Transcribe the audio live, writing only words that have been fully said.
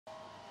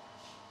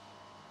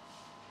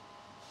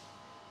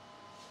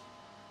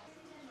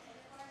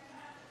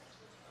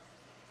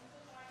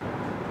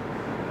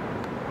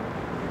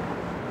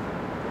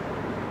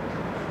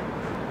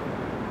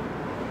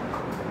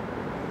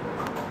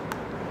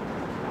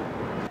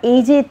এই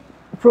যে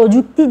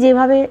প্রযুক্তি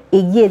যেভাবে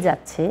এগিয়ে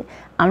যাচ্ছে,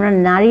 আমরা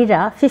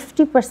নারীরা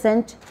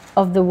 50%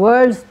 of the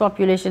world's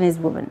population is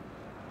women.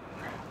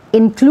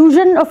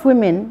 Inclusion of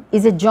women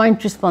is a joint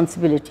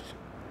responsibility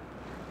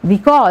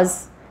because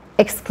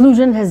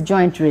exclusion has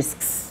joint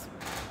risks.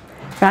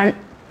 কারণ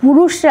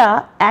পুরুষরা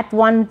at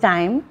one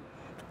time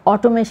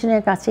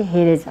অটোমেশনের কাছে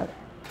হেরে যাবে,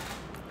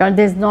 কারণ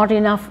there is not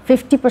enough,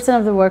 50%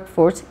 of the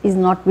workforce is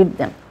not with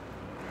them.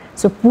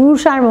 So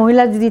পুরুষ আর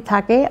মহিলা যদি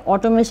থাকে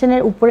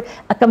অটোমেশনের উপরে,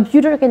 a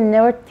computer can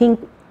never think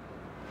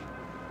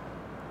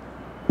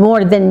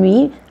more than me.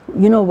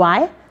 You know why?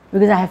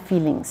 Because I have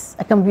feelings.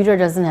 A computer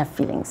doesn't have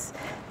feelings.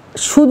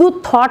 শুধু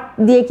thought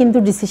দিয়ে কিন্তু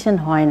decision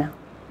হয় না.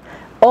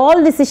 All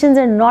decisions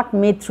are not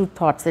made through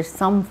thoughts. There's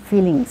some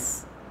feelings.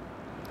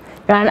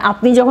 কারণ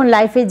আপনি যখন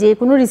লাইফে যে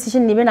কোনো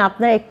ডিসিশন নেবেন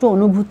আপনার একটু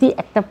অনুভূতি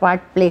একটা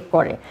পার্ট প্লে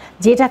করে,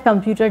 যেটা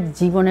কম্পিউটার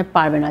জীবনে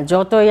পারবে না।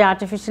 যতই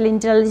আর্টিফিশিয়াল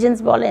ইন্টেলিজেন্স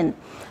বলেন,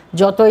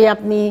 যতই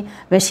আপনি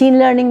মেশিন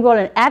লার্নিং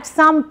বলেন, at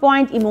some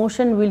point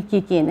emotion will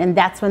kick in and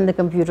that's when the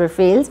computer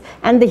fails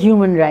and the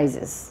human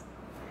rises.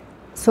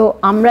 So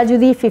আমরা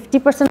যদি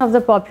 50% of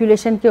the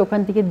populationকে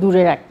ওখান থেকে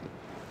দূরে রাখি,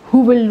 who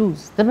will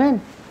lose? The men.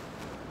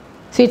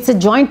 So it's a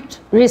joint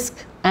risk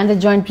and a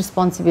joint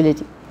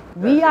responsibility.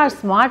 We are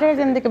smarter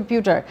than the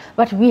computer,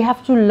 but we have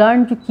to learn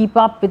to keep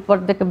up with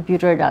what the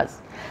computer does.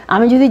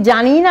 আমি যদি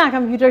জানি না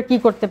computer কি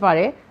করতে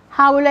পারে,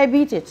 how will I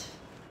beat it?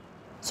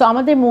 So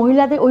আমাদের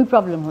মহিলাদের ওই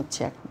প্রবলেম হচ্ছে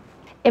এখন।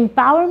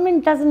 Empowerment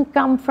doesn't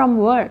come from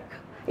work,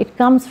 it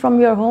comes from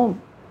your home.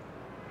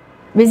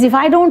 Because if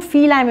I don't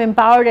feel I'm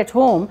empowered at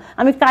home,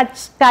 আমি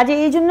কাজে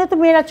এই জন্য তো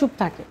মেয়েরা চুপ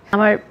থাকে।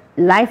 আমার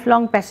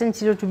lifelong passion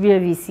ছিল to be a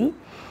VC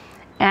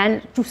and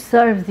to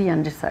serve the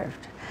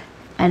underserved.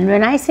 And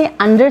when I say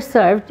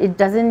underserved, it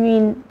doesn't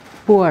mean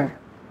poor.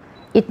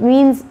 It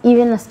means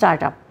even a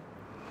startup.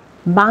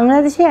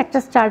 বাংলাদেশে একটা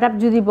স্টার্টআপ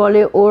যদি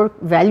বলে ওর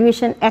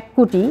ভ্যালুয়েশন 1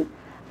 কোটি,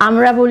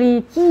 আমরা বলি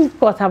কি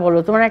কথা বলো,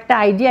 তোমার একটা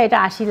আইডিয়া, এটা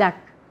 80 লাখ,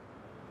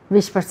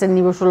 20%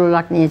 নিব, 16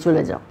 লাখ নিয়ে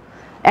চলে যাও।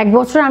 1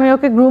 বছর আমি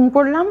ওকে গ্রুম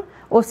করলাম,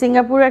 ও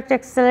সিঙ্গাপুরে একটা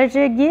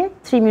অ্যাক্সেলারেটরে গিয়ে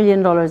 $3 million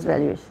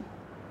ভ্যালুয়েশন।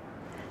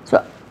 সো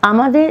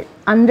আমাদের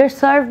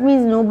underserved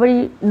means nobody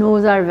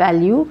knows our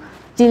value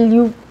till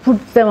you put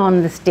them on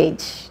the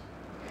stage.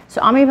 So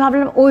আমি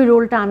ভাবলাম ওই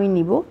রোলটা আমি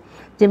নিব,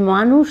 যে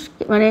মানুষ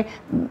মানে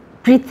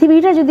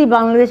পৃথিবীটা যদি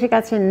বাংলাদেশের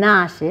কাছে না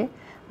আসে,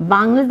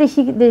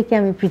 বাংলাদেশিদেরকে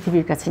আমি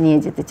পৃথিবীর কাছে নিয়ে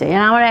যেতে চাই।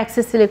 আর আমার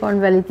অ্যাক্সেস সিলিকন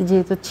ভ্যালিতে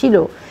যেহেতু ছিল,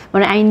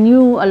 মানে I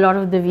knew a lot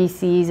of the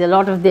ভিসিস, a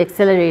lot of the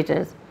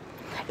অ্যাক্সেলারেটার্স।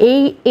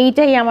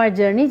 এইটাই আমার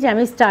জার্নি, যে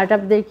আমি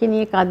স্টার্টআপদেরকে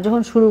নিয়ে কাজ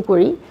যখন শুরু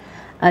করি,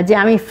 যে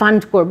আমি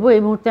ফান্ড করব।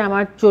 এই মুহূর্তে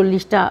আমার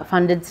 40টা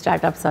ফান্ডেড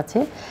স্টার্টআপস আছে।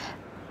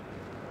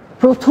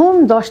 প্রথম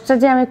 10টা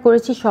যে আমি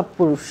করেছি সব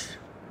পুরুষ।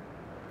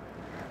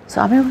 সো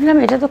আমি বললাম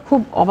এটা তো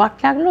খুব অবাক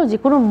লাগলো, যে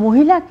কোনো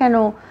মহিলা কেন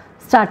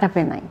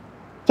স্টার্টআপে নাই,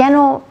 কেন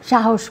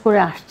সাহস করে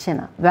আসছে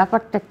না,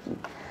 ব্যাপারটা কি?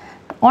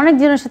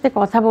 অনেকজনের সাথে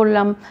কথা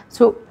বললাম।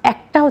 সো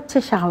একটা হচ্ছে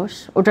সাহস,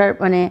 ওটার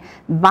মানে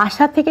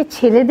বাসা থেকে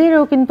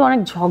ছেলেদেরও কিন্তু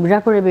অনেক ঝগড়া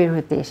করে বের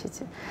হতে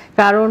এসেছে।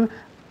 কারণ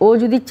ও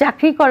যদি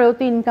চাকরি করে ও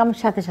তো ইনকাম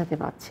সাথে সাথে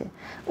পাচ্ছে,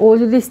 ও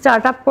যদি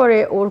স্টার্টআপ করে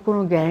ওর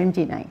কোনো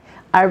গ্যারান্টি নাই।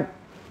 আর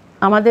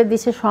আমাদের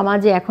দেশের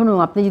সমাজে এখনও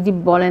আপনি যদি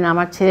বলেন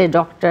আমার ছেলে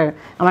ডক্টর,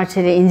 আমার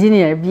ছেলে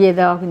ইঞ্জিনিয়ার, বিয়ে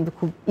দেওয়া কিন্তু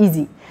খুব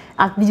ইজি।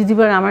 আপনি যদি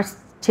বলেন আমার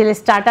ছেলে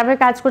স্টার্টআপে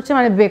কাজ করছে,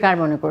 মানে বেকার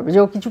মনে করবে যে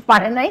ও কিছু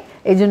পারে নাই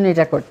এই জন্য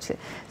এটা করছে।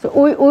 তো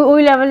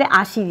ওই লেভেলে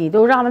আসিনি, তো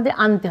ওরা আমাদের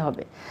আনতে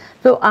হবে।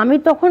 তো আমি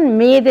তখন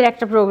মেয়েদের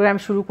একটা প্রোগ্রাম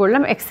শুরু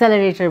করলাম,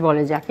 অ্যাক্সেলারেটর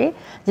বলে যাকে,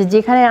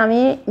 যেখানে আমি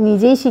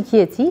নিজেই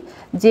শিখিয়েছি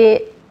যে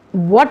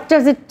what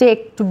does it take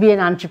to be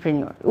an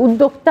entrepreneur,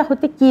 উদ্যোক্তা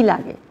হতে কী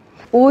লাগে।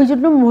 ওই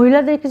জন্য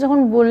মহিলাদেরকে যখন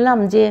বললাম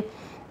যে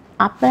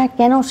আপনারা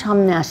কেন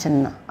সামনে আসেন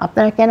না,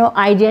 আপনারা কেন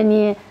আইডিয়া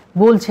নিয়ে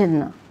বলছেন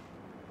না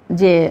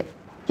যে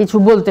কিছু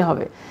বলতে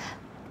হবে,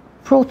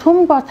 প্রথম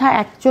কথা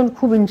একজন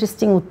খুব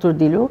ইন্টারেস্টিং উত্তর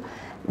দিল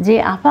যে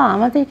আপা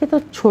আমাদেরকে তো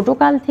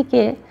ছোটোকাল থেকে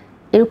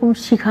এরকম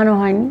শেখানো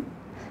হয়নি।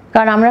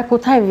 কারণ আমরা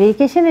কোথায়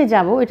ভেকেশনে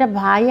যাব এটা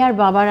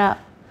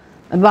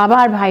বাবা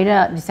আর ভাইরা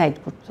ডিসাইড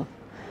করতো।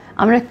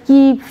 আমরা কি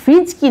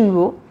ফ্রিজ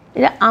কিনবো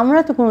এটা আমরা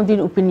তো কোনো দিন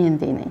ওপিনিয়ন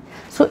দিই নাই।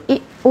 সো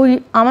ওই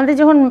আমাদের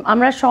যখন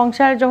আমরা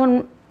সংসার যখন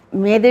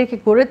মেয়েদেরকে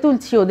গড়ে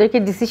তুলছি, ওদেরকে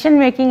ডিসিশন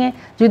মেকিংয়ে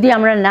যদি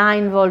আমরা না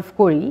ইনভলভ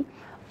করি,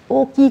 ও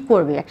কি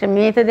করবে? একটা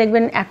মেয়েতে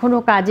দেখবেন এখনও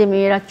কাজে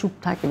মেয়েরা চুপ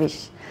থাকে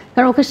বেশি,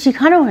 কারণ ওকে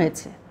শেখানো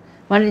হয়েছে,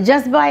 মানে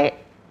just by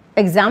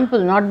example,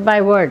 not by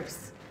ওয়ার্ডস,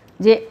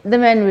 যে the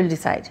man will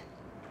decide,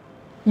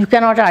 you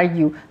cannot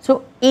argue. So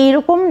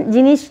এইরকম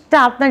জিনিসটা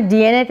আপনার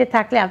ডিএনএতে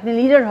থাকলে আপনি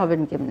লিডার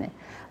হবেন কেমনে?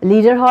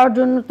 লিডার হওয়ার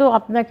জন্য তো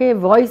আপনাকে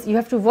you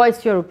have to voice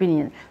your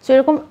opinion. So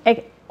এরকম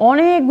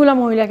অনেকগুলো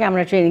মহিলাকে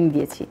আমরা ট্রেনিং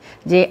দিয়েছি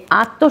যে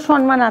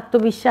আত্মসম্মান,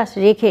 আত্মবিশ্বাস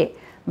রেখে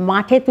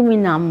মাঠে তুমি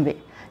নামবে।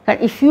 কারণ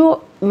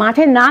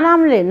মাঠে না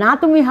নামলে না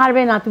তুমি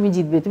হারবে না তুমি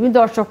জিতবে, তুমি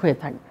দর্শক হয়ে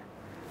থাকবে।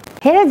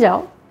 হেরে যাও,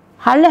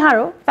 হারলে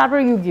হারো, তারপর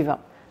you give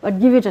up, but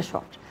give it a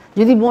shot.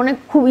 যদি মনে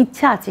খুব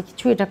ইচ্ছা আছে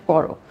কিছু, এটা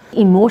করো।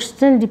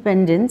 Emotional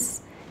dependence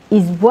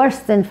is Wars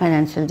than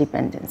financial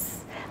dependence.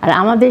 আর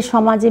আমাদের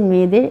সমাজে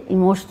মেয়েদের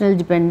ইমোশনাল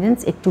ডিপেন্ডেন্স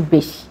একটু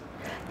বেশি,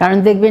 কারণ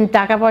দেখবেন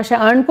টাকা পয়সা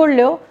আর্ন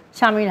করলেও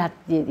স্বামীর হাত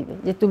দিয়ে দিবে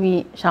যে তুমি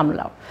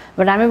সামলাও।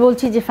 বাট আমি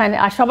বলছি যে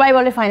আর সবাই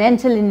বলে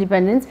ফাইন্যান্সিয়াল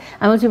ইন্ডিপেন্ডেন্স,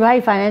 আমি বলছি ভাই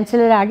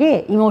ফাইন্যান্সিয়ালের আগে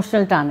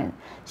ইমোশনাল টানেন।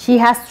 She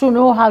has to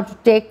know how to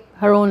take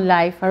her own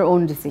life, her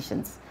own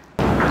decisions.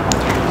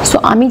 So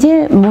আমি যে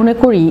মনে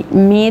করি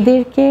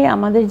মেয়েদেরকে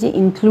আমাদের যে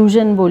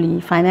ইনক্লুশন বলি,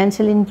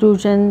 ফাইন্যান্সিয়াল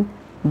ইনক্লুশন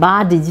বা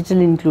ডিজিটাল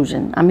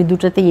ইনক্লুশন, আমি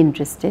দুটাতেই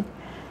ইন্টারেস্টেড।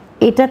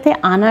 এটাতে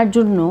আনার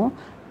জন্য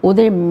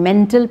ওদের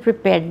মেন্টাল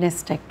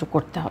প্রিপেয়ারনেসটা একটু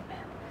করতে হবে।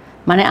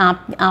 মানে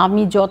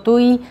আমি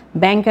যতই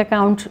ব্যাংক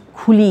অ্যাকাউন্ট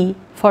খুলি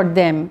ফর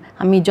দেম,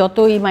 আমি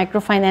যতই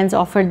মাইক্রো ফাইন্যান্স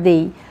অফার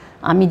দেই,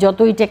 আমি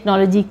যতই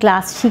টেকনোলজি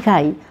ক্লাস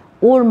শিখাই,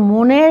 ওর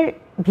মনের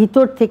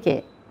ভিতর থেকে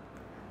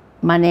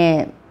মানে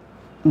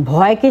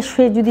ভয়কে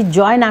সে যদি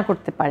জয় না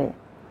করতে পারে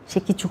সে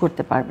কিছু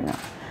করতে পারবে না।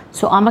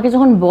 সো আমাকে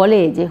যখন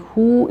বলে যে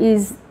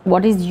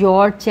হোয়াট ইজ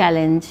ইয়োর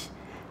চ্যালেঞ্জ,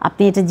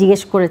 আপনি এটা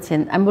জিজ্ঞেস করেছেন,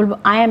 আমি বলবো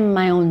I am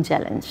my own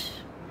challenge.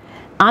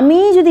 আমি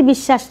যদি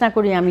বিশ্বাস না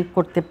করি আমি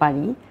করতে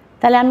পারি,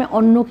 তাহলে আমি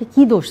অন্যকে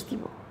কি দোষ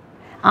দিব?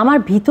 আমার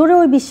ভিতরে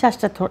ওই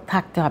বিশ্বাসটা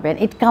থাকতে হবে।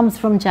 It comes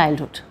from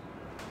childhood.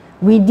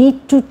 We need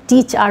to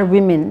teach R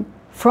women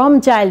from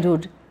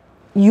childhood,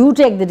 you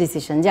take the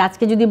decision. যে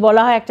আজকে যদি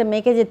বলা হয় একটা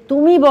মেয়েকে যে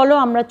তুমি বলো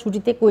আমরা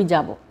ছুটিতে কই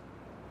যাব,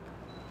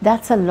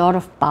 that's a lot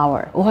of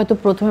power. ও হয়তো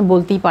প্রথমে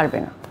বলতেই পারবে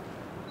না,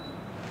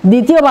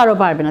 দ্বিতীয়বারও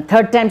পারবে না,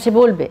 থার্ড টাইম সে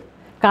বলবে,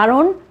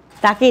 কারণ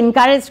তাকে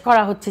এনকারেজ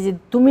করা হচ্ছে যে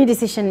তুমি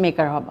ডিসিশন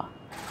মেকার হবা।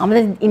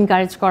 আমাদের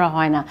এনকারেজ করা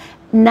হয় না।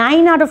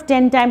 9 out of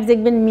 10 টাইমস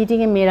দেখবেন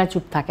মিটিংয়ে মেয়েরা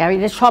চুপ থাকে। আর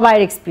এটা সবার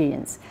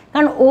এক্সপিরিয়েন্স,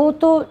 কারণ ও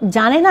তো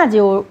জানে না যে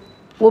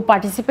ও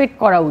পার্টিসিপেট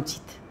করা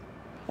উচিত।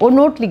 ও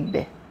নোট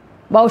লিখবে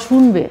বা ও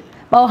শুনবে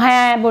বা ও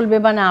হ্যাঁ বলবে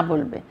বা না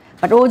বলবে,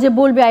 বাট ও যে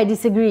বলবে I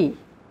disagree,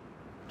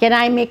 can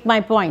I make my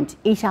point,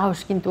 এই সাহস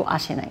কিন্তু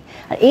আসে নাই।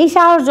 আর এই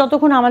সাহস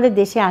যতক্ষণ আমাদের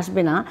দেশে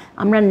আসবে না,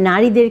 আমরা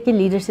নারীদেরকে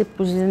লিডারশিপ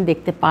পজিশন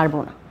দেখতে পারবো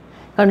না।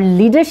 কারণ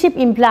leadership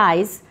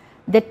implies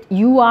that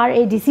you R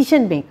a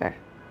decision maker.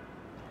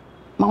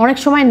 অনেক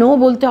সময় নো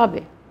বলতে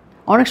হবে,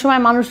 অনেক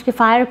সময় মানুষকে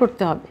ফায়ার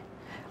করতে হবে,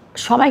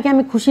 সবাইকে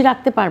আমি খুশি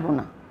রাখতে পারবো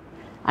না।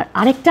 আর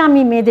আরেকটা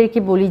আমি মেয়েদেরকে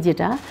বলি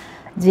যেটা,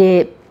 যে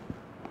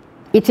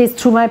it is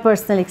through my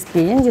personal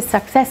experience, যে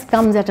success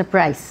comes at a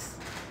price.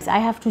 I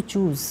have to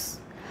choose.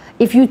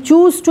 If you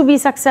choose to be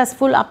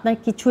successful, আপনার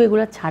কিছু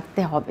এগুলো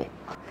ছাড়তে হবে।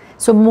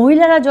 সো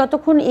মহিলারা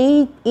যতক্ষণ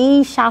এই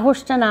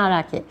সাহসটা না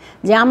রাখে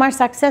যে আমার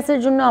সাকসেসের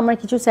জন্য আমার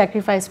কিছু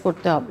স্যাক্রিফাইস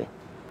করতে হবে,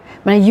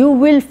 মানে you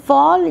will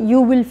fall, you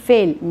will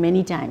fail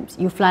many times,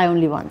 you fly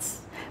only once,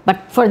 but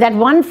for that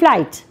one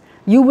flight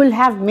you will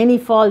have many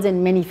falls and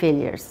many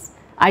failures.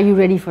 Are you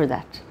ready for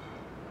that?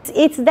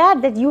 It's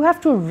that you have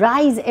to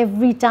rise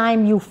every time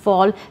you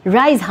fall,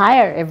 rise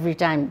higher every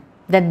time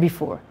than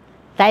before,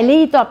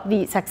 তাইলেই তো আপনি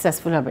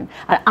successful হবেন।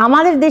 আর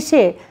আমাদের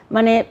দেশে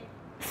মানে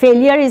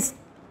failure is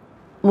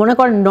মনে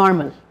করেন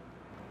normal,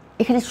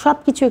 এখানে সব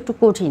কিছু একটু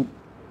কঠিন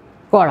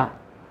করা,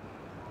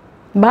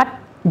 বাট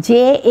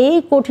যে এই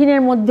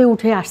কঠিনের মধ্যে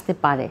উঠে আসতে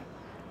পারে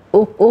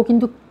ও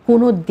কিন্তু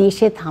কোনো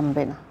দেশে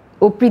থামবে না,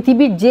 ও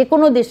পৃথিবীর যে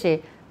কোনো দেশে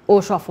ও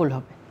সফল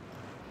হবে।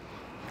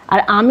 আর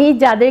আমি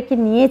যাদেরকে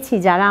নিয়েছি,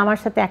 যারা আমার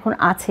সাথে এখন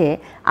আছে,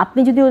 আপনি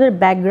যদি ওদের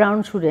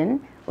ব্যাকগ্রাউন্ড শুনেন,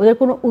 ওদের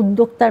কোনো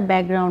উদ্যোক্তার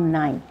ব্যাকগ্রাউন্ড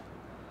নাই,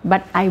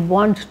 but I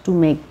want to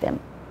make them.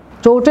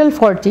 Total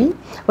 40,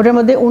 ওটার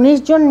মধ্যে 19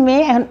 জন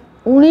মেয়ে। এখন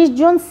 19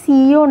 জন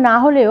সিইও না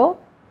হলেও,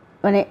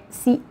 মানে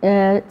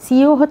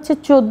সিইও হচ্ছে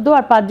 14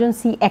 আর 5 জন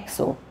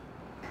CXO।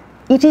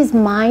 It is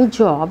my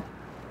job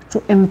to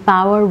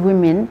empower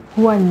women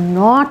who are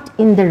not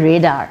in the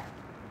radar.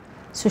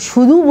 So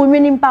শুধু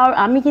women empower,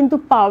 আমি কিন্তু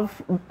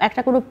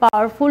একটা কোনো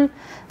পাওয়ারফুল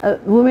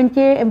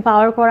womenকে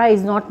empower করা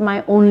is not my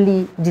only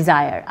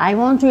desire. I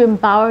want to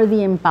empower the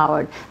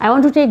empowered. I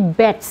want to take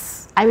bets.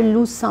 I will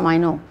lose some, I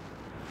know,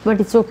 but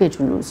it's okay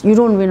to lose. You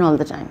don't win all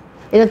the time.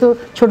 এটা তো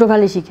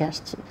ছোটকালে শিখে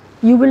আসছি।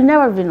 You will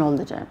never win all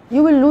the time.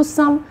 You will lose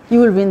some, you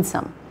will win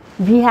some.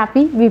 Be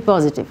happy, be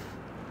positive,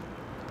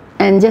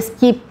 and just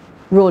keep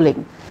rolling.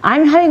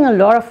 I'm having a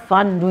lot of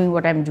fun doing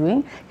what I'm doing.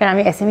 কারণ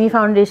আমি SME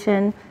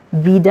foundation,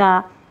 BIDA,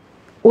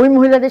 ওই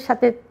মহিলাদের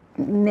সাথে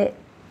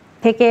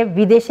থেকে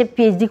বিদেশে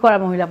PhD করা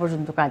মহিলা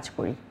পর্যন্ত কাজ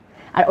করি,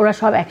 আর ওরা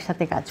সব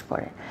একসাথে কাজ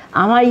করে।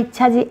 আমার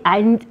ইচ্ছা যে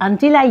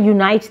until I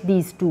unite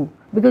these two,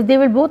 because they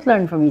will both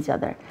learn from each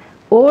other.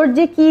 ওর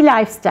যে কী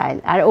লাইফস্টাইল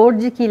আর ওর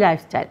যে কী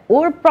লাইফস্টাইল,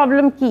 ওর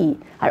প্রবলেম কী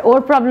আর ওর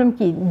প্রবলেম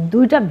কী,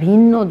 দুইটা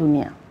ভিন্ন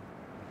দুনিয়া।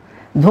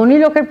 ধনী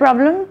লোকের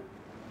প্রবলেম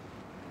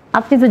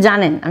আপনি তো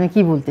জানেন আমি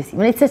কি বলতেছি,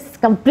 মানে it's a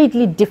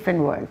completely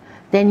different world.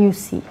 Then you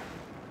C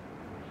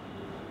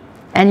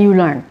and you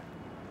learn.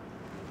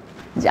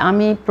 যে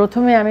আমি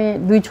প্রথমে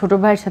 2 ছোটো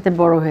ভাইয়ের সাথে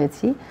বড়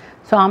হয়েছি।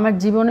 সো আমার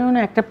জীবনেও না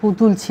একটা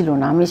পুতুল ছিল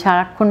না, আমি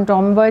সারাক্ষণ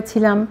টমবয়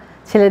ছিলাম,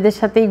 ছেলেদের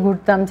সাথেই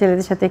ঘুরতাম,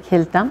 ছেলেদের সাথে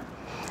খেলতাম।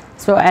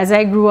 So as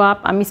I grew up,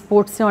 আমি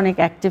স্পোর্টসে অনেক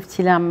অ্যাক্টিভ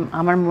ছিলাম।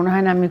 আমার মনে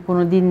হয় না আমি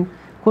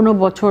কোনো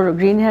বছর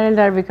গ্রিন হেরাল্ড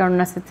আর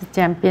বিকারনার সাথে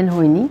চ্যাম্পিয়ন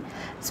হইনি।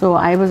 So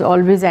I was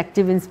always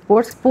active in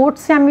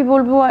স্পোর্টসে আমি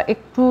বলবো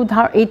একটু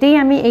এটাই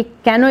আমি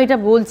কেন এটা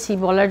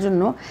বলার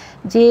জন্য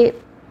যে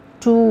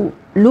to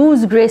lose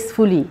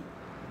gracefully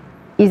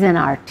is an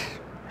art.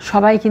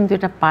 সবাই কিন্তু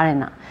এটা পারে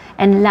না।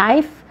 And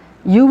life,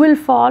 you will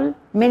fall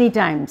many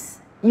Times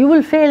you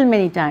will fail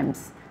many times,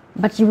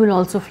 but you will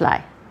also fly.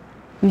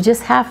 You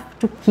just have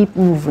to keep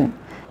moving.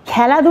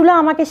 খেলাধুলা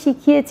আমাকে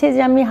শিখিয়েছে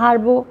যে আমি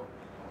হারবো.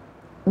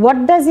 What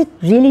does it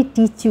really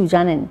teach you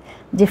জানেন?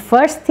 The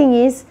first thing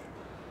is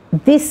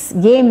this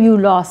game you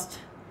lost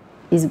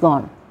is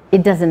gone.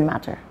 It doesn't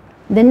matter.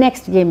 The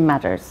next game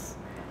matters.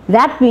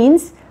 That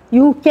means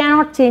you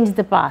cannot change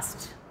the past.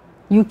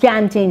 You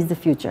can change the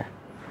future.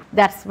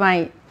 That's my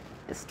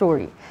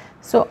story.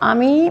 So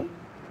আমি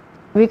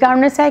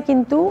বিকারণেসায়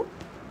কিন্তু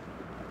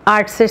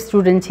আর্টসের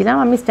student ছিলাম.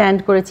 আমি stand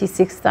করেছি,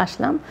 6th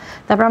আসলাম.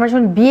 তারপর আমার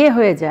যখন বিয়ে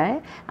হয়ে যায়,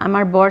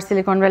 আমার বর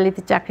সিলিকন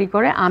ভ্যালিতে চাকরি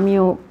করে,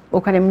 আমিও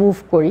ওখানে মুভ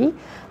করি.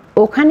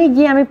 ওখানে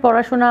গিয়ে আমি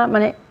পড়াশোনা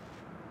মানে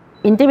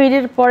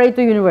ইন্টারমিডিয়েট পরেই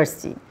তো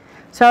university.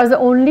 So I was the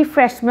only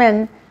freshman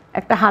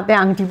একটা হাতে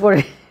আংটি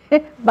পরে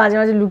মাঝে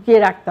মাঝে লুকিয়ে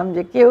রাখতাম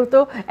যে কেউ তো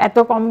এত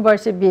কম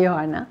বয়সে বিয়ে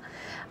হয় না.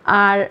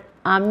 আর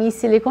আমি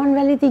সিলিকন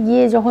ভ্যালিতে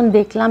গিয়ে যখন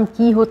দেখলাম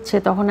কি হচ্ছে,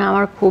 তখন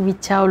আমার খুব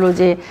ইচ্ছা হলো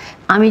যে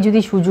আমি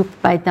যদি সুযোগ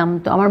পাইতাম.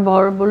 তো আমার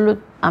বড় বলল,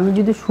 আমি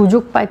যদি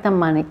সুযোগ পাইতাম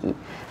মানে কি?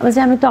 বলছে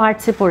আমি তো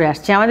আর্টসে পড়ে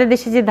আসছি. আমাদের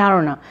দেশে যে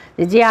ধারণা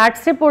যে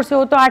আর্টসে পড়ছে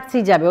ও তো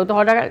আর্টসেই যাবে, ও তো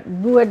হঠাৎ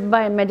ডুয়েট বা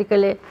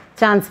মেডিকেলে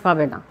চান্স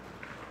পাবে না,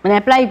 মানে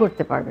অ্যাপ্লাই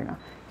করতে পারবে না.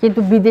 কিন্তু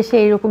বিদেশে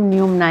এরকম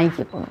নিয়ম নাই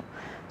কি কোনো.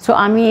 সো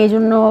আমি এই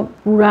জন্য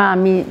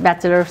আমি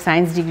ব্যাচেলর অফ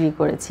সায়েন্স ডিগ্রি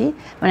করেছি.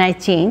 মানে I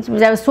change,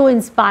 I was so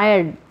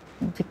inspired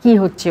যে কী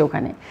হচ্ছে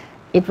ওখানে.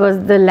 It was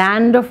the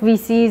land of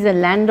VCs, a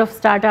land of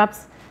startups,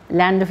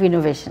 land of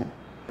innovation.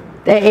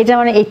 এটা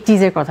মানে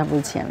 80s এর কথা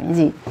বলছি আমি.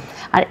 জি,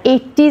 আর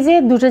 80s এ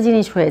দুটো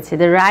জিনিস হয়েছে,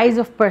 the rise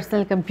of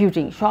personal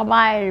computing,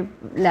 সবার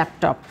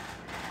ল্যাপটপ.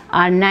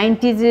 আর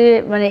 90s এ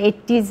মানে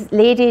 80s,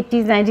 লেট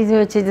 80s 90s এ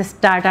হচ্ছে যে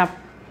startup,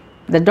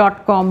 the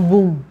 .com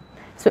broom.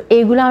 So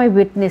এইগুলো আমি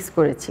উইটনেস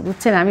করেছি,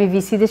 বুঝছেন. আমি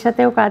ভিসিদের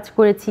সাথেও কাজ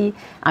করেছি,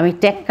 আমি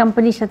টেক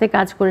কোম্পানির সাথে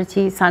কাজ করেছি,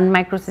 সান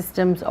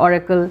মাইক্রোসিস্টেমস,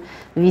 অরাকল,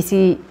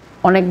 ভিসি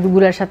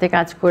অনেকগুলোর সাথে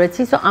কাজ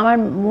করেছি. সো আমার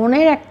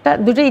মনের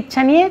দুটো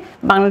ইচ্ছা নিয়ে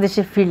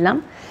বাংলাদেশে ফিরলাম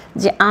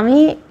যে আমি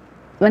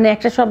মানে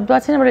একটা শব্দ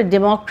আছে না বলে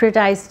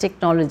ডেমোক্রেটাইজ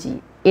টেকনোলজি.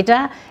 এটা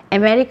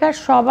আমেরিকার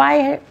সবাই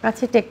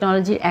কাছে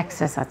টেকনোলজির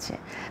অ্যাক্সেস আছে,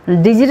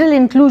 ডিজিটাল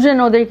ইনক্লুশন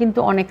ওদের কিন্তু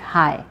অনেক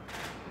হাই.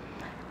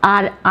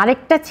 আর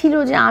আরেকটা ছিল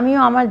যে আমিও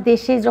আমার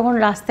দেশে যখন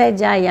রাস্তায়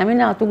যাই, আমি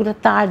না অতগুলো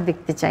তার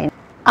দেখতে চাই না.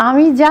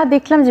 আমি যা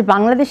দেখলাম যে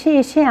বাংলাদেশে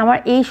এসে আমার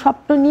এই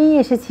স্বপ্ন নিয়েই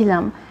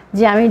এসেছিলাম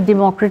যে আমি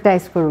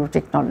ডেমোক্রেটাইজ করব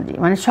টেকনোলজি,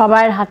 মানে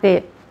সবার হাতে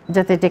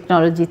যাতে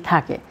টেকনোলজি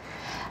থাকে.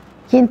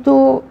 কিন্তু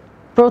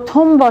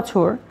প্রথম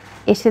বছর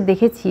এসে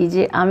দেখেছি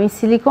যে আমি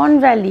silicon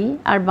valley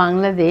R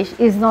Bangladesh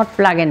is not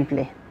plug and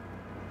play.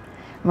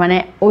 মানে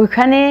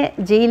ওইখানে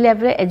যেই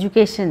লেভেলে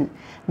এডুকেশন,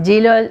 যেই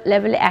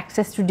লেভেলে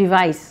access to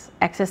device,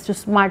 access to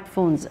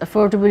smartphones,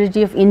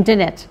 affordability of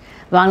internet,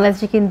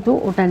 বাংলাদেশে কিন্তু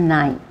ওটা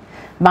নাই.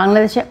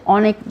 বাংলাদেশে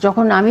অনেক,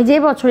 যখন আমি যে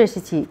বছর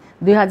এসেছি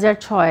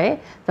 2006,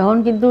 তখন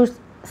কিন্তু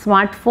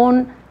স্মার্টফোন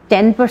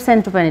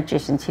 10%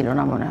 পেনিট্রেশন ছিল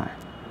না মনে হয়,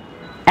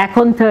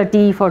 এখন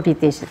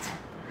 30-40-তে এসেছে.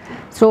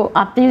 সো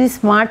আপনি যদি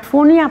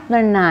স্মার্টফোনই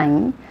আপনার নাই,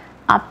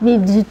 আপনি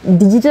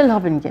ডিজিটাল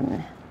হবেন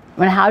কেমনে?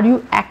 মানে how do you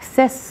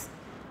access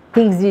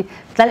things?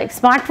 তাহলে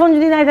স্মার্টফোন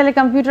যদি নাই তাহলে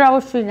কম্পিউটার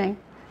অবশ্যই নাই,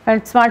 কারণ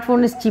স্মার্টফোন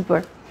ইজ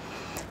চিপার.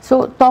 সো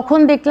তখন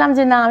দেখলাম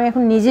যে না, আমি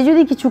এখন নিজে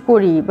যদি কিছু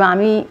করি বা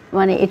আমি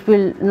মানে ইট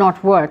উইল নট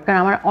ওয়ার্ক, কারণ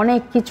আমার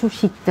অনেক কিছু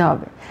শিখতে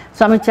হবে.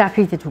 সো আমি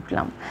চাকরিতে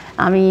ঢুকলাম,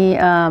 আমি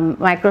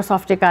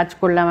মাইক্রোসফটে কাজ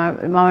করলাম.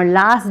 আমার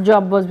last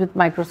job was with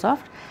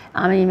Microsoft.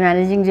 আমি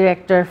managing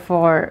director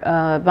for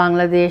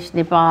Bangladesh,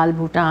 Nepal,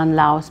 Bhutan,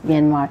 Laos,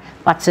 Myanmar,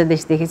 5টা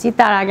দেশ দেখেছি.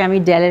 তার আগে আমি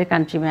ডেলের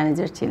কান্ট্রি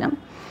ম্যানেজার ছিলাম.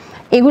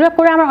 এগুলো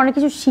করে আমার অনেক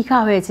কিছু শেখা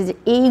হয়েছে যে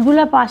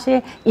এইগুলো পাশে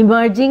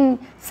ইমার্জিং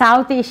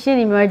সাউথ এশিয়ান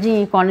ইমার্জিং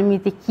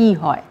ইকোনমিতে কী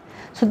হয়.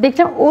 সো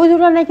দেখলাম ওই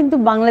তুলনায় কিন্তু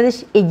বাংলাদেশ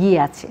এগিয়ে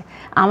আছে.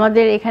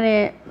 আমাদের এখানে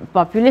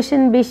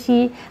পপুলেশন বেশি,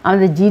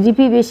 আমাদের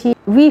জিডিপি বেশি.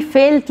 We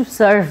fail to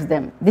serve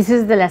them. This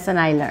is the lesson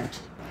I learned.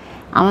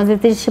 আমাদের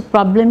দেশে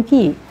প্রবলেম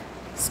কি?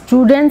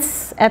 স্টুডেন্টস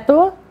এত,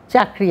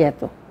 চাকরি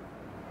এত.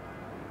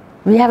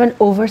 We have an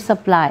over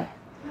supply.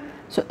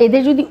 So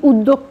এদের যদি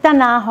উদ্যোক্তা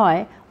না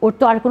হয়, ওর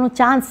তো আর কোনো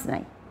চান্স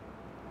নাই.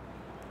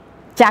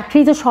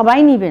 চাকরি তো সবাই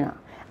নিবে না.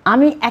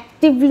 আমি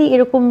অ্যাক্টিভলি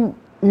এরকম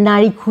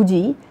নারী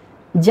খুঁজি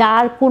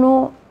যার কোনো,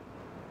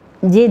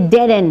 যে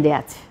ডেড এন্ডে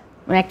আছে.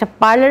 মানে একটা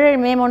পার্লারের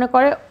মেয়ে মনে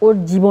করে ওর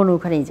জীবন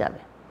ওখানেই যাবে,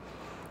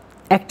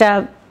 একটা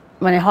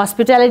মানে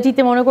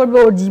হসপিটালিটিতে মনে করবে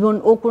ওর জীবন,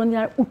 ও কোনোদিন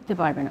আর উঠতে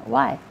পারবে না.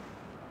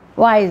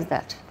 Y is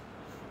that?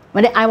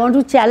 মানে I want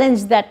to challenge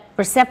that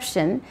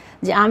perception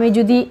যে আমি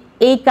যদি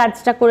এই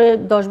কাজটা করে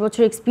 10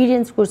 বছর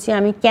এক্সপিরিয়েন্স করছি,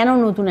 আমি কেন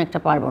নতুন একটা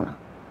পারবো না?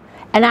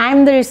 And I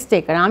am the risk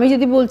টেকার. আমি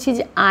যদি বলছি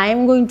যে I am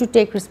going to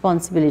take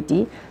responsibility,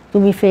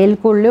 তুমি ফেল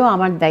করলেও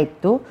আমার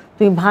দায়িত্ব,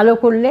 তুমি ভালো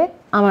করলে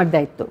আমার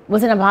দায়িত্ব.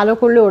 বলছে না ভালো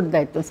করলে ওর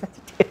দায়িত্ব,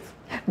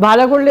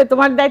 ভালো করলে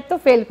তোমার দায়িত্ব,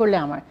 ফেল করলে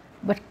আমার.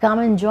 But come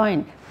and join,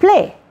 play.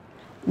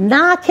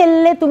 না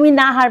খেললে তুমি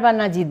না হারবা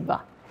না জিতবা,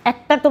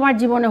 একটা তোমার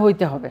জীবনে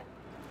হইতে হবে.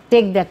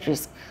 Take that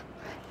risk.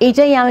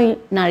 এইটাই আমি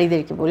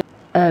নারীদেরকে বলি.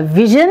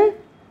 Vision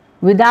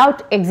without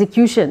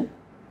execution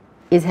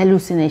is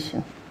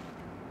hallucination.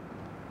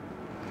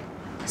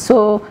 So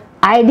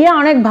idea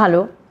অনেক ভালো,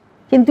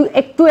 কিন্তু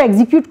একটু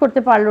এক্সিকিউট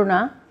করতে পারলো না,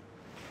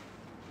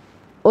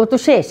 ও তো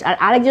শেষ। আর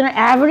আরেকজনের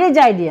অ্যাভারেজ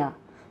আইডিয়া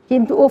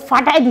কিন্তু ও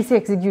ফাটায় দিছে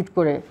এক্সিকিউট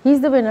করে, হি ইজ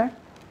দ্য উইনার।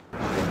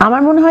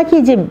 আমার মনে হয় কি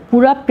যে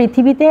পুরা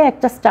পৃথিবীতে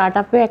একটা স্টার্ট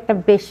আপে একটা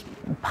বেশ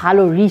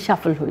ভালো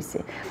রিশাফল হয়েছে,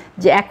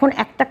 যে এখন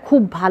একটা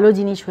খুব ভালো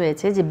জিনিস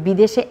হয়েছে যে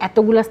বিদেশে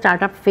এতগুলো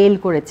স্টার্ট আপ ফেল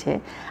করেছে,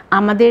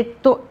 আমাদের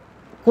তো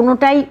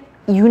কোনোটাই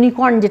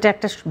ইউনিকর্ন যেটা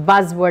একটা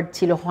বাজওয়ার্ড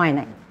ছিল হয়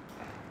নাই,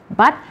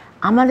 বাট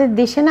আমাদের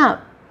দেশে না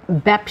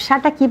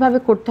ব্যবসাটা কিভাবে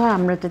করতে হয়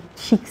আমরা এটা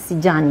শিখছি,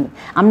 জানি।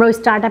 আমরা ওই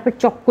স্টার্ট আপের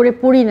চক্করে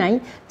পড়ি নাই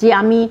যে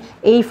আমি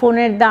এই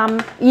ফোনের দাম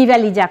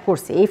ভ্যালি যা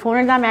করছে, এই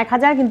ফোনের দাম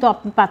 1000 কিন্তু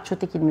আপনি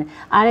 500-তে কিনবেন।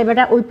 আরে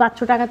বেটা ওই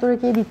 500 টাকা তোরে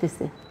কে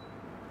দিতেছে?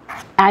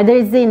 Either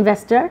is the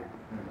investor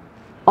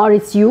or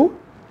it's you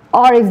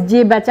or it's যে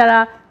বেচারা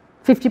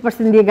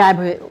 50% দিয়ে গায়েব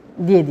হয়ে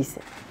দিয়ে দিছে।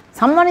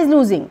 Someone is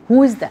losing, who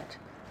is that?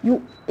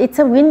 It's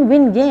a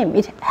win-win game,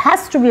 it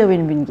has to be a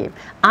win-win game.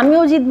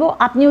 আমিও জিতবো,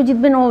 আপনিও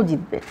জিতবেন, ও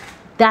জিতবে।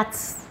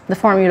 That's the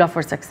formula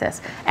for success.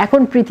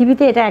 এখন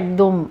পৃথিবীতে এটা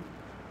একদম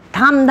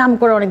ধাম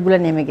করে অনেকগুলো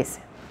নেমে গেছে।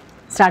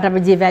 স্টার্ট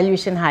আপের যে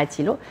ভ্যালুয়েশন হাই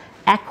ছিল,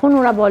 এখন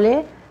ওরা বলে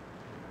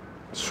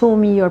শো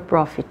মি ইয়োর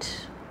প্রফিট,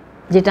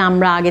 যেটা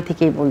আমরা আগে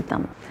থেকেই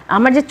বলতাম।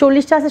 আমার যে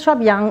 40টা আছে সব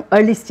ইয়াং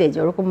আর্লি স্টেজ,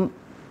 ওরকম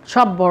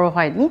সব বড়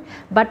হয়নি,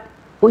 বাট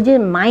ওই যে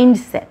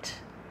mindset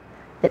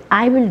that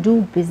I will do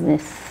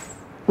business.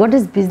 What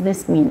is business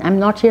mean? I am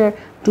not here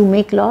to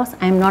make loss,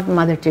 I am not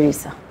mother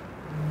Teresa.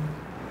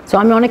 So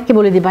আমি অনেককে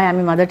বলে দিই ভাই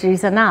আমি মাদার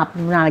টেরেসা না, আপনি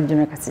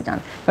আরেকজনের কাছে যান,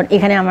 কারণ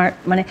এখানে আমার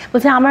মানে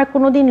বলছে আমার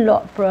কোনো দিন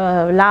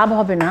লাভ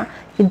হবে না,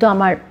 কিন্তু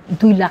আমার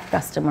 2 লাখ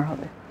কাস্টমার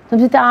হবে।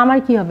 তো আমার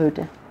কী হবে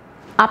ওটা?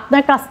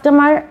 আপনার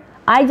কাস্টমার,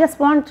 আই জাস্ট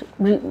ওয়ান্ট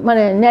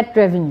মানে net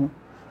revenue,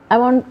 I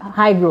want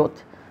high growth.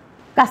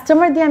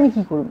 Customer দিয়ে আমি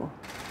কী করব?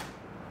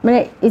 মানে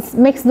it's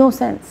makes no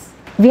sense.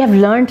 We have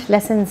learned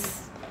lessons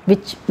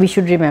which we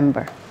should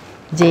remember,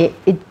 যে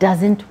ইট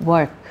ডাজেন্ট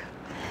ওয়ার্ক।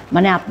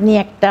 মানে আপনি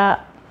একটা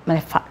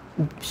মানে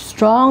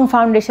স্ট্রং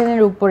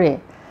ফাউন্ডেশনের উপরে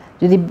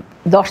যদি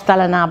 10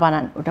 তলা না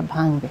বানান, ওটা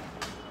ভাঙবে।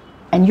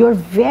 And you are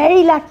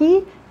very lucky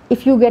if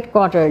you get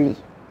caught early.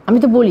 আমি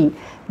তো বলি,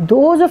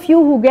 those of you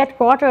who gate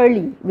caught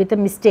early with a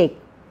mistake,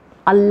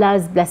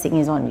 আল্লাহ's blessing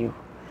is on you.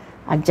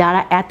 আর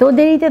যারা এত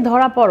দেরিতে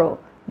ধরা পড়ো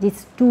যে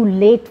it's two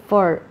late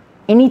for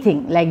anything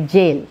like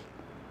jail,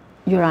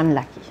 you R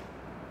unlucky.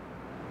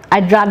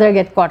 I'd rather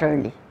gate caught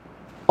early,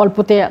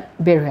 অল্পতে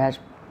বের হয়ে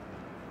আসবে।